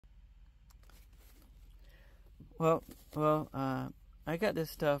Well, I got this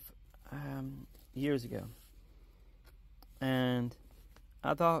stuff years ago, and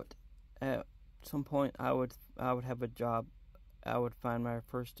I thought at some point I would have a job. I would find my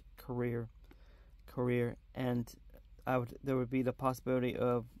first career, and there would be the possibility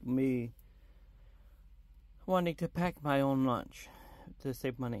of me wanting to pack my own lunch to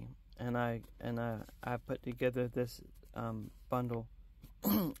save money, and I put together this bundle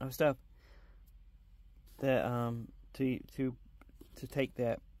of stuff that to take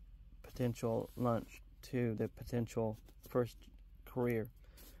that potential lunch to the potential first career.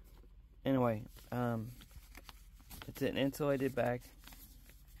 Anyway, it's an insulated bag.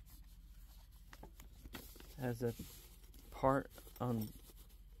 Has a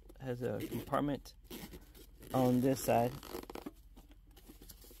compartment on this side.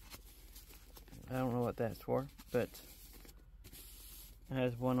 I don't know what that's for, but it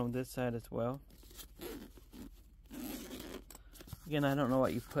has one on this side as well. Again, I don't know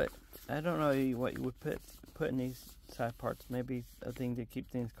what you put. I don't know what you would put in these side parts. Maybe a thing to keep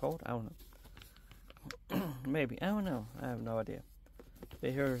things cold. I don't know. Maybe, I don't know. I have no idea.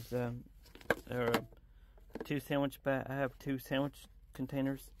 But here's there are two sandwich bags. I have two sandwich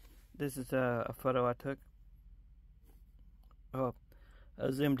containers. This is a photo I took. Oh,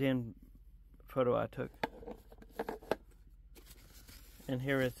 a zoomed in photo I took. And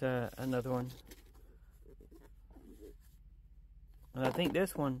here is another one. And I think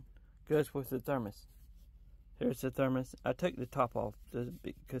this one goes with the thermos. Here's the thermos. I took the top off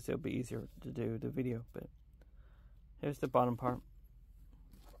because it'll be easier to do the video, but here's the bottom part.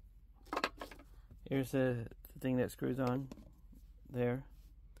 Here's the thing that screws on there.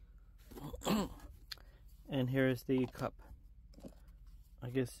 And here's the cup.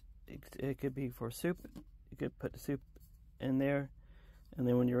 I guess it could be for soup. You could put the soup in there, and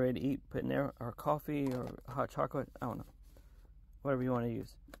then when you're ready to eat, put in there, or coffee or hot chocolate. I don't know. Whatever you want to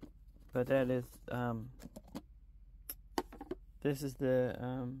use. But that is this is the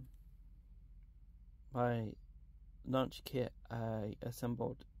my lunch kit I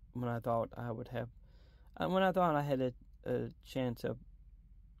assembled when I thought I would have when I thought I had a chance of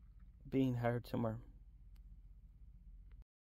being hired somewhere.